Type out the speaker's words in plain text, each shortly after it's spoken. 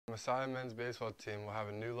Messiah men's baseball team will have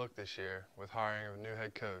a new look this year with hiring of a new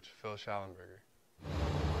head coach, Phil Schallenberger.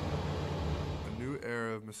 A new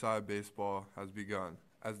era of Messiah baseball has begun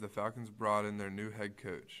as the Falcons brought in their new head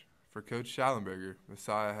coach. For Coach Schallenberger,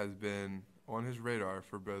 Messiah has been on his radar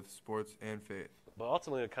for both sports and faith. But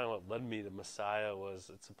ultimately, kind of what led me to Messiah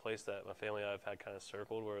was it's a place that my family and I have had kind of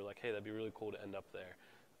circled where, like, hey, that'd be really cool to end up there.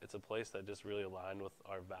 It's a place that just really aligned with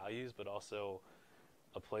our values, but also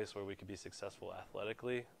a place where we could be successful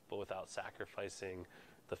athletically, but without sacrificing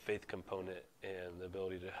the faith component and the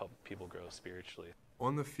ability to help people grow spiritually.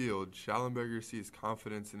 On the field, Schallenberger sees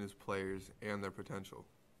confidence in his players and their potential.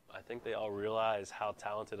 I think they all realize how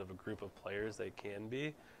talented of a group of players they can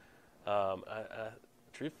be.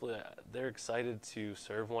 Truthfully, they're excited to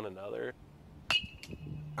serve one another.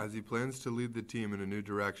 As he plans to lead the team in a new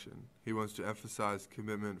direction, he wants to emphasize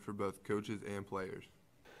commitment for both coaches and players.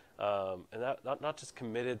 And that not just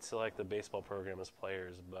committed to like the baseball program as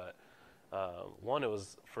players, but one, it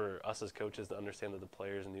was for us as coaches to understand that the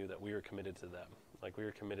players knew that we were committed to them. Like we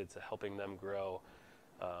were committed to helping them grow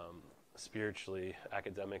spiritually,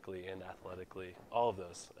 academically, and athletically, all of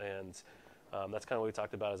those. And that's kind of what we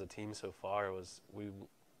talked about as a team so far was we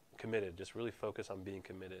committed, just really focus on being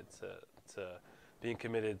committed to being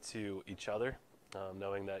committed to each other.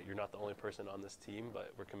 Knowing that you're not the only person on this team,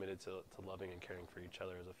 but we're committed to loving and caring for each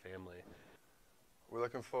other as a family. We're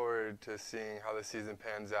looking forward to seeing how the season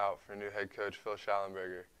pans out for new head coach Phil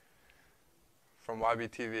Schallenberger. From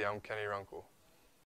YBTV, I'm Kenny Runkle.